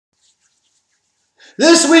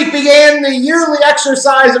This week began the yearly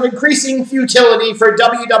exercise of increasing futility for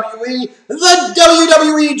WWE, the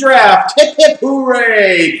WWE Draft. Hip hip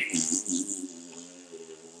hooray!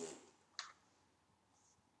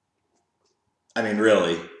 I mean,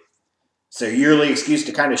 really. It's a yearly excuse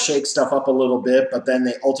to kind of shake stuff up a little bit, but then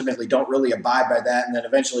they ultimately don't really abide by that, and then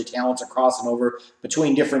eventually talents are crossing over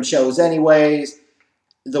between different shows anyways.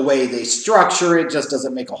 The way they structure it just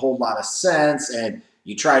doesn't make a whole lot of sense, and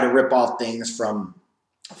you try to rip off things from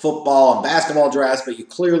football and basketball drafts, but you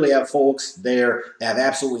clearly have folks there that have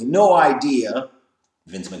absolutely no idea,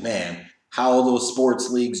 Vince McMahon, how those sports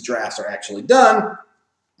leagues drafts are actually done.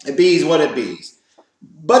 It bees what it bees.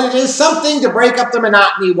 But it is something to break up the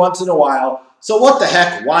monotony once in a while, so what the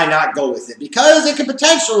heck, why not go with it? Because it could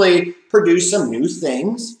potentially produce some new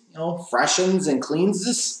things, freshens and cleans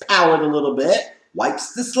the palate a little bit,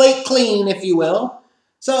 wipes the slate clean, if you will.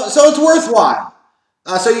 So it's worthwhile.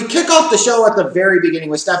 So you kick off the show at the very beginning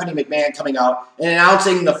with Stephanie McMahon coming out and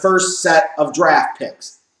announcing the first set of draft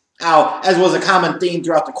picks. Now, as was a common theme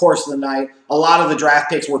throughout the course of the night, a lot of the draft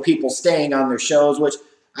picks were people staying on their shows, which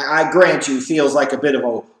I grant you feels like a bit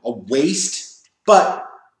of a waste, but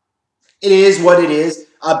it is what it is.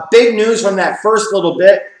 Big news from that first little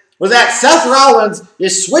bit was that Seth Rollins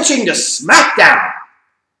is switching to SmackDown.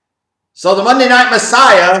 So the Monday Night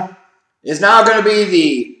Messiah is now going to be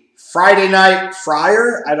the Friday Night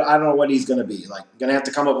Friar. I don't know what he's going to be. Like, going to have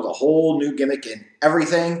to come up with a whole new gimmick and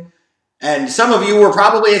everything. And some of you were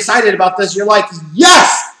probably excited about this. You're like,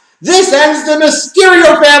 yes! This ends the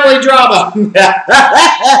Mysterio family drama.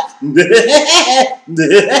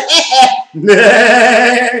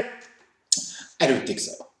 I don't think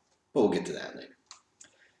so, but we'll get to that later.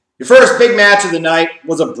 Your first big match of the night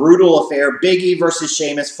was a brutal affair. Big E versus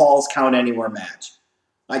Sheamus Falls Count Anywhere match.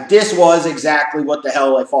 Like, this was exactly what the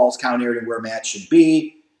hell a Falls Count Anywhere match should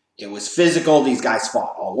be. It was physical. These guys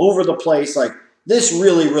fought all over the place. Like, this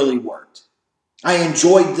really, really worked. I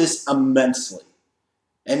enjoyed this immensely.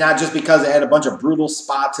 And not just because it had a bunch of brutal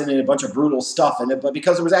spots in it, a bunch of brutal stuff in it, but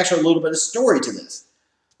because there was actually a little bit of story to this.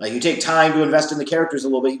 Like, you take time to invest in the characters a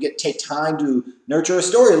little bit. You take time to nurture a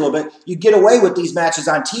story a little bit. You get away with these matches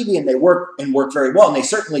on TV, and they work very well, and they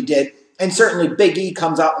certainly did. And certainly Big E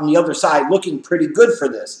comes out on the other side looking pretty good for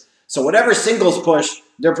this. So whatever singles push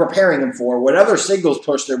they're preparing him for, whatever singles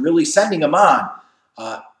push they're really sending him on,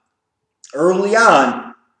 early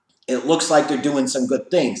on, it looks like they're doing some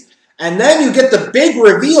good things. And then you get the big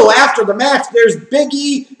reveal after the match. There's Big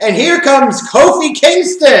E, and here comes Kofi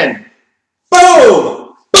Kingston.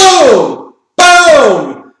 Boom! Boom!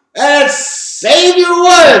 Boom! And it's Xavier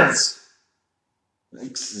Woods.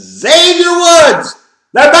 Xavier Woods.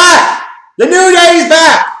 They're back. The New Day's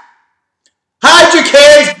back. Hide your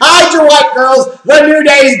kids. Hide your white girls. The New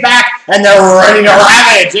Day's back, and they're running a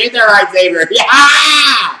ravage. Ain't that right, Xavier?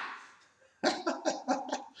 Yeah!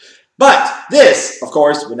 But this, of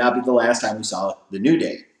course, would not be the last time we saw the New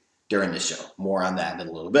Day during the show. More on that in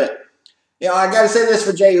a little bit. I got to say this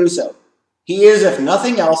for Jey Uso. He is, if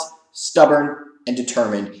nothing else, stubborn and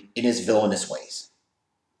determined in his villainous ways.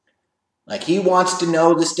 Like, he wants to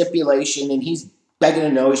know the stipulation, and he's begging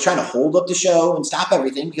to know. He's trying to hold up the show and stop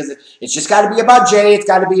everything because it's just got to be about Jey. It's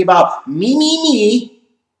got to be about me, me, me.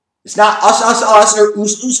 It's not us, us, us, or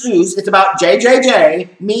oos, oos, oos. It's about J, J, J,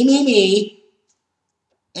 me, me, me.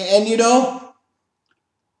 And,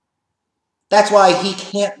 that's why he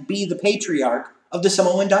can't be the patriarch of the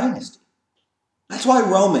Samoan dynasty. That's why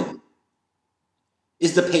Roman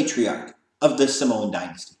is the patriarch of the Samoan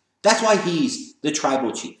dynasty. That's why he's the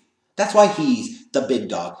tribal chief. That's why he's the big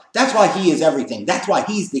dog. That's why he is everything. That's why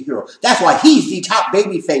he's the hero. That's why he's the top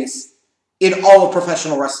babyface in all of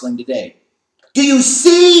professional wrestling today. Do you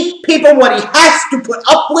see, people, what he has to put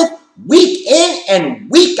up with week in and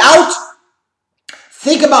week out?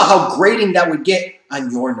 Think about how grating that would get on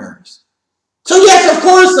your nerves. So yes, of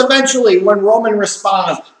course, eventually, when Roman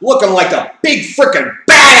responds, looking like the big freaking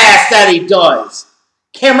badass that he does.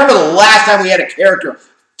 Can't remember the last time we had a character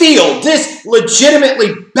feel this legitimately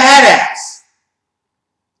badass.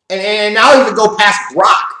 And now even go past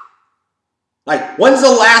Brock. Like, when's the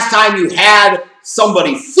last time you had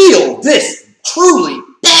somebody feel this truly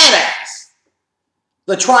badass?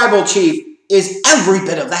 The tribal chief is every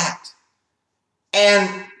bit of that.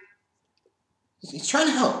 And he's trying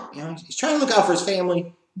to help. He's trying to look out for his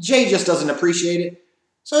family. Jey just doesn't appreciate it.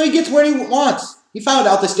 So he gets what he wants. He found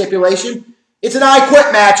out the stipulation. It's an I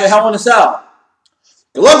Quit match at Hell in a Cell.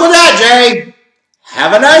 Good luck with that, Jey.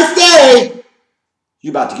 Have a nice day.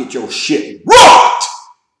 You about to get your shit rocked.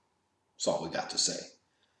 That's all we got to say.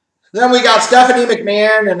 Then we got Stephanie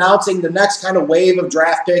McMahon announcing the next kind of wave of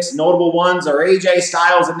draft picks. Notable ones are AJ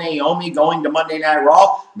Styles and Naomi going to Monday Night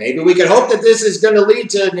Raw. Maybe we could hope that this is going to lead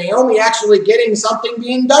to Naomi actually getting something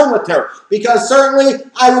being done with her. Because certainly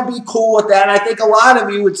I would be cool with that. And I think a lot of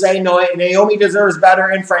you would say, no, Naomi deserves better.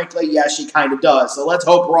 And frankly, yes, she kind of does. So let's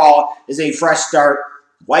hope Raw is a fresh start,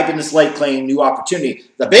 wiping the slate clean, new opportunity.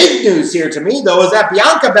 The big news here to me, though, is that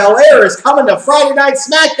Bianca Belair is coming to Friday Night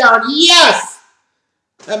SmackDown. Yes!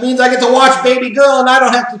 That means I get to watch Baby Girl and I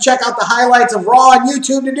don't have to check out the highlights of Raw on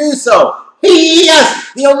YouTube to do so.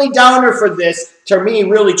 Yes! The only downer for this, to me,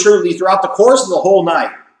 really, truly, throughout the course of the whole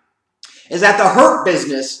night, is that the Hurt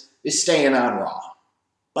Business is staying on Raw.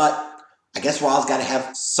 But I guess Raw's got to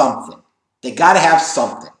have something. They got to have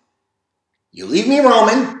something. You leave me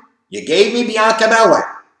Roman. You gave me Bianca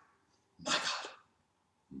Belair. My God.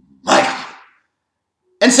 My God.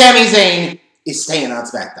 And Sami Zayn is staying on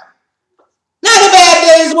SmackDown. Not a bad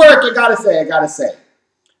day's work, I gotta say.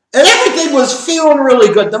 And everything was feeling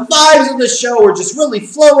really good. The vibes of the show were just really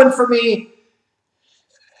flowing for me.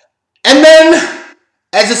 And then,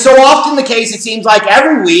 as is so often the case, it seems like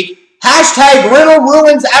every week, hashtag Riddle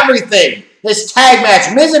ruins everything. This tag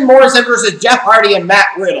match, Miz and Morrison versus Jeff Hardy and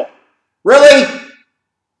Matt Riddle. Really?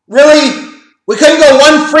 Really? We couldn't go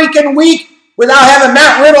one freaking week without having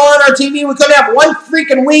Matt Riddle on our TV. We couldn't have one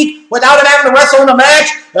freaking week without him having to wrestle in a match.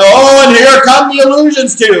 Oh, and here come the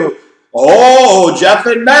illusions too. Oh, Jeff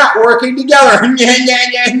and Matt working together.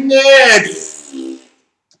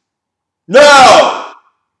 No.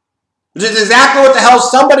 Which is exactly what the hell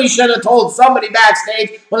somebody should have told somebody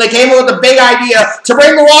backstage when they came up with the big idea to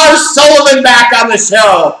bring Lars Sullivan back on the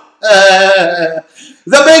show.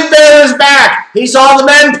 The Big Bear is back. He saw the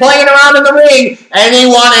men playing around in the ring, and he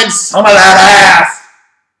wanted some of that ass.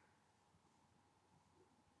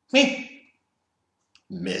 Me.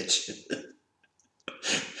 Mitch.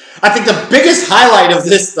 I think the biggest highlight of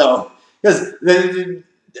this, though, because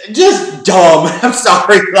just dumb. I'm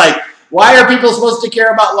sorry. Like, why are people supposed to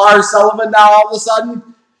care about Lars Sullivan now all of a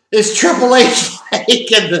sudden? Is Triple H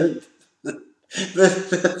making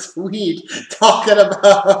the tweet talking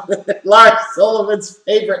about Lars Sullivan's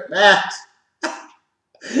favorite match?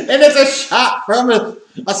 And it's a shot from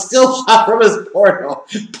a still shot from his portal.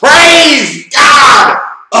 Praise God!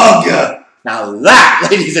 Ugh! Now that,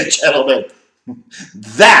 ladies and gentlemen,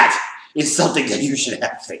 that is something that you should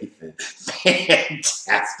have faith in.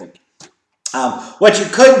 Fantastic. What you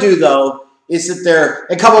could do, though, is sit there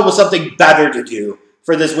and come up with something better to do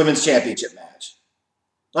for this women's championship match.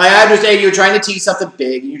 Like, I understand you're trying to tease something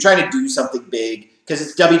big, and you're trying to do something big, because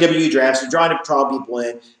it's WWE drafts, you're trying to draw people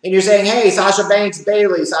in, and you're saying, hey, Sasha Banks,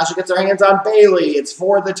 Bayley, Sasha gets her hands on Bayley, it's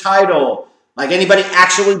for the title. Like, anybody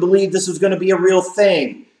actually believed this was going to be a real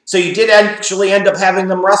thing? So you did actually end up having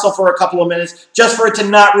them wrestle for a couple of minutes, just for it to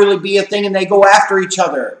not really be a thing, and they go after each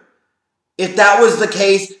other. If that was the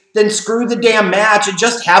case, then screw the damn match and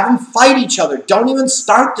just have them fight each other. Don't even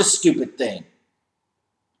start the stupid thing.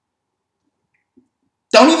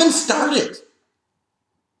 Don't even start it.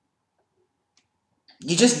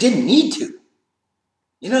 You just didn't need to.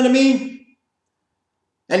 You know what I mean?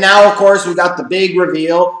 And now, of course, we got the big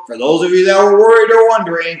reveal. For those of you that were worried or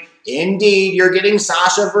wondering, indeed, you're getting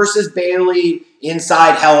Sasha versus Bayley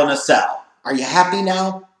inside Hell in a Cell. Are you happy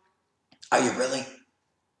now? Are you really?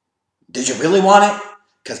 Did you really want it?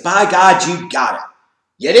 Because by God, you got it.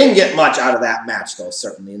 You didn't get much out of that match, though,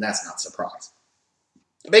 certainly, and that's not surprising.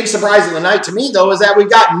 The big surprise of the night to me, though, is that we've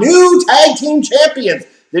got new tag team champions.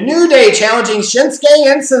 The New Day challenging Shinsuke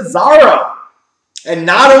and Cesaro. And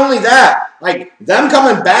not only that, like, them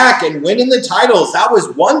coming back and winning the titles, that was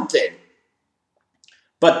one thing.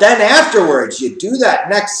 But then afterwards, you do that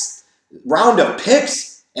next round of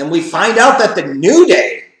picks, and we find out that the New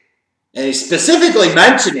Day, and he's specifically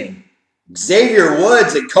mentioning Xavier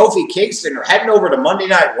Woods and Kofi Kingston are heading over to Monday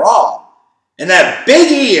Night Raw. And that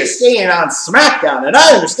Big E is staying on SmackDown. And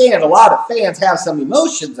I understand a lot of fans have some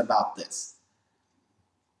emotions about this.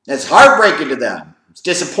 It's heartbreaking to them. It's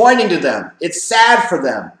disappointing to them. It's sad for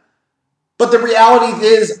them. But the reality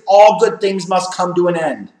is, all good things must come to an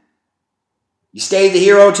end. You stay the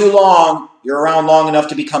hero too long, you're around long enough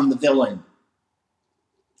to become the villain.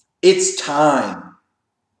 It's time.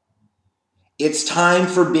 It's time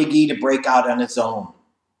for Big E to break out on his own.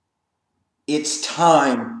 It's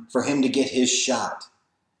time for him to get his shot.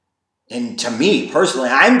 And to me, personally,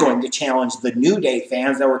 I'm going to challenge the New Day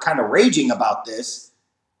fans that were kind of raging about this.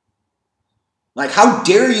 Like, how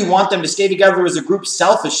dare you want them to stay together as a group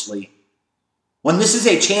selfishly when this is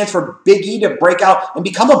a chance for Big E to break out and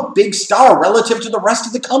become a big star relative to the rest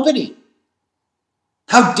of the company?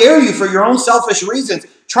 How dare you, for your own selfish reasons,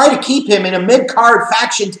 try to keep him in a mid-card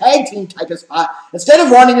faction tag team type of spot instead of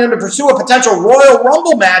wanting him to pursue a potential Royal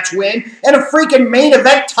Rumble match win and a freaking main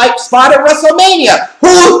event type spot at WrestleMania.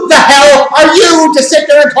 Who the hell are you to sit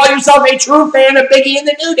there and call yourself a true fan of Big E and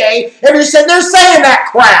the New Day if you're sitting there saying that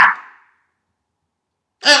crap?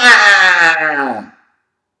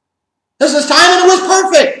 This was time and it was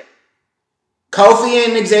perfect. Kofi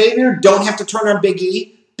and Xavier don't have to turn on Big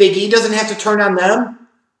E. Big E doesn't have to turn on them.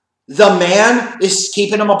 The man is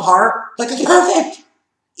keeping them apart. Like, it's perfect.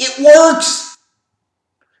 It works.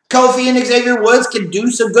 Kofi and Xavier Woods can do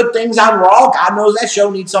some good things on Raw. God knows that show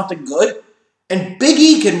needs something good. And Big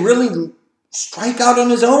E can really strike out on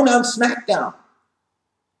his own on SmackDown.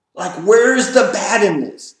 Like, where's the bad in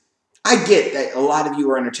this? I get that a lot of you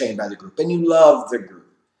are entertained by the group and you love the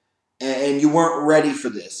group and you weren't ready for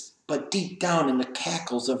this. But deep down in the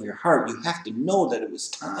cackles of your heart, you have to know that it was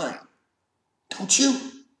time. Don't you?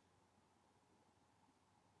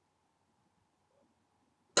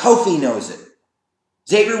 Kofi knows it.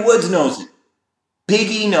 Xavier Woods knows it. Big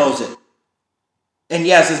E knows it. And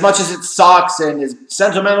yes, as much as it sucks and as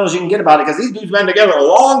sentimental as you can get about it, because these dudes have been together a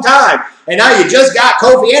long time, and now you just got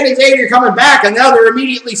Kofi and Xavier coming back, and now they're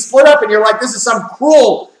immediately split up, and you're like, this is some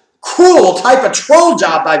cruel type of troll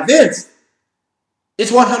job by Vince.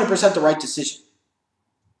 It's 100% the right decision.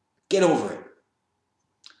 Get over it.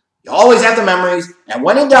 You always have the memories, and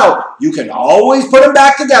when in doubt, you can always put them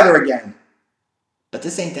back together again. But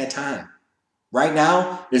this ain't that time. Right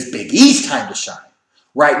now is Big E's time to shine.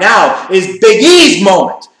 Right now is Big E's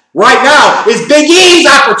moment. Right now is Big E's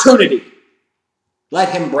opportunity. Let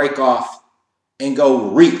him break off and go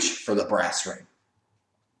reach for the brass ring.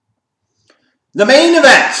 The main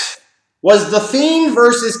event was The Fiend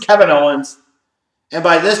versus Kevin Owens. And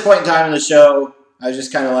by this point in time in the show, I was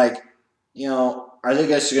just kind of like, you know, are they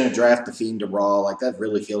just going to draft The Fiend to Raw? Like, that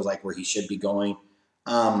really feels like where he should be going.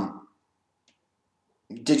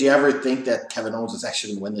 Did you ever think that Kevin Owens was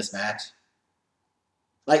actually going to win this match?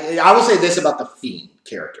 Like, I will say this about The Fiend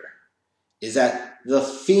character, is that The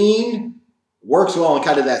Fiend works well in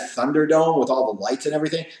kind of that Thunderdome with all the lights and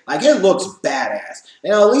everything. Like, it looks badass.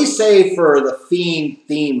 And I'll at least say for The Fiend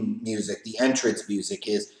theme music, the entrance music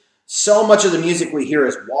is, so much of the music we hear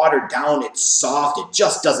is watered down, it's soft, it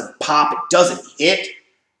just doesn't pop, it doesn't hit.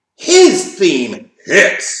 His theme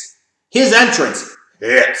hits. His entrance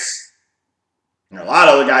hits. And a lot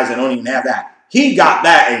of other guys that don't even have that. He got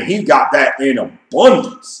that, and he got that in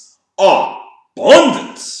abundance.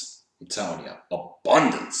 Abundance. I'm telling you,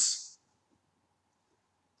 abundance.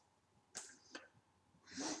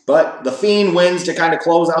 But The Fiend wins to kind of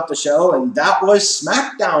close out the show, and that was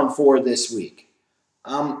SmackDown for this week.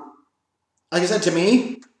 Like I said, to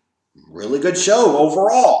me, really good show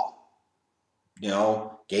overall. You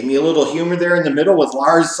know, gave me a little humor there in the middle with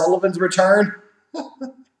Lars Sullivan's return.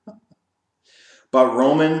 But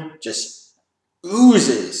Roman just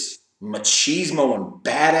oozes machismo and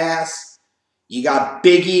badass. You got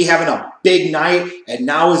Big E having a big night, and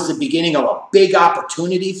now is the beginning of a big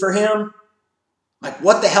opportunity for him. Like,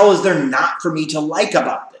 what the hell is there not for me to like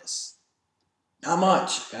about this? Not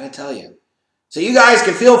much, gotta tell you. So you guys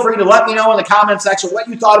can feel free to let me know in the comment section what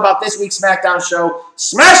you thought about this week's SmackDown show.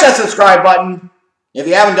 Smash that subscribe button. If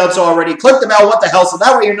you haven't done so already, click the bell, what the hell, so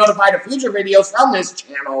that way you're notified of future videos from this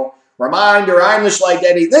channel. Reminder, I'm the Schlag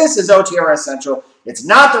Daddy. This is OTRSCentral. It's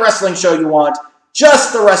not the wrestling show you want,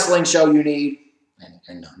 just the wrestling show you need.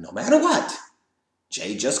 And no matter what,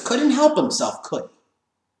 Jay just couldn't help himself, could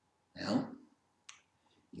he? Well,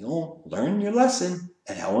 you'll learn your lesson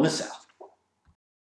at Hell in a Cell.